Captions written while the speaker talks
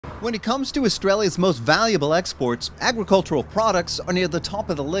When it comes to Australia's most valuable exports, agricultural products are near the top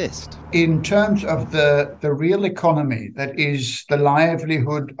of the list. In terms of the real economy, that is the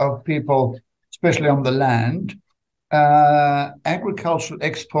livelihood of people, especially on the land, agricultural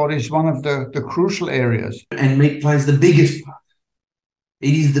export is one of the crucial areas. And meat plays the biggest part.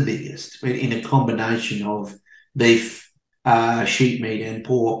 It is the biggest in a combination of beef, sheep meat and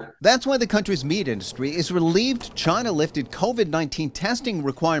pork. That's why the country's meat industry is relieved China lifted COVID-19 testing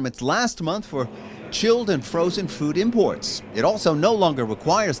requirements last month for chilled and frozen food imports. It also no longer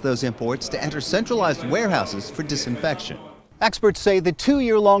requires those imports to enter centralized warehouses for disinfection. Experts say the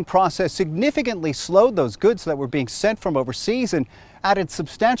 2-year-long process significantly slowed those goods that were being sent from overseas and added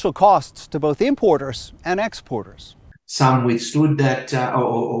substantial costs to both importers and exporters. Some withstood that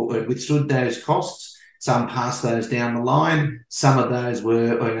or withstood those costs. Some passed those down the line. Some of those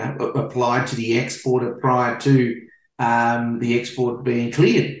were applied to the exporter prior to the export being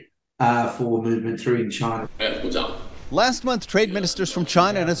cleared for movement through in China. Last month, trade ministers from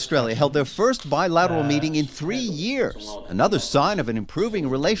China and Australia held their first bilateral meeting in 3 years, another sign of an improving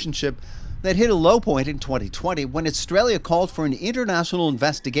relationship that hit a low point in 2020 when Australia called for an international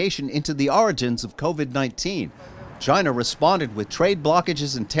investigation into the origins of COVID-19. China responded with trade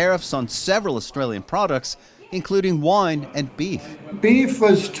blockages and tariffs on several Australian products, including wine and beef. Beef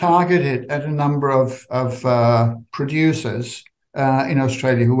was targeted at a number of producers in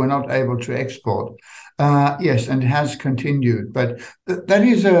Australia who were not able to export. Yes, and it has continued, but that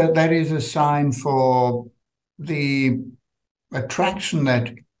is a sign for the attraction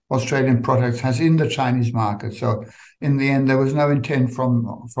that Australian products has in the Chinese market. So in the end, there was no intent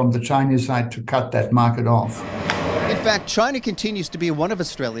from the Chinese side to cut that market off. In fact, China continues to be one of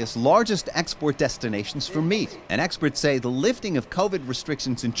Australia's largest export destinations for meat, and experts say the lifting of COVID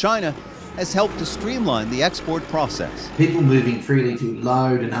restrictions in China has helped to streamline the export process. People moving freely to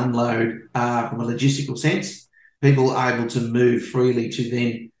load and unload from a logistical sense, people are able to move freely to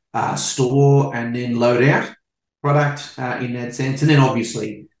then store and then load out product in that sense, and then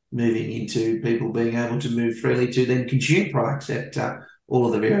obviously moving into people being able to move freely to then consume products at all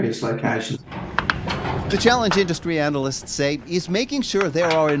of the various locations. The challenge, industry analysts say, is making sure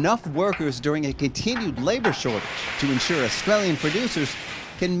there are enough workers during a continued labor shortage to ensure Australian producers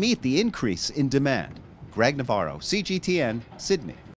can meet the increase in demand. Greg Navarro, CGTN, Sydney.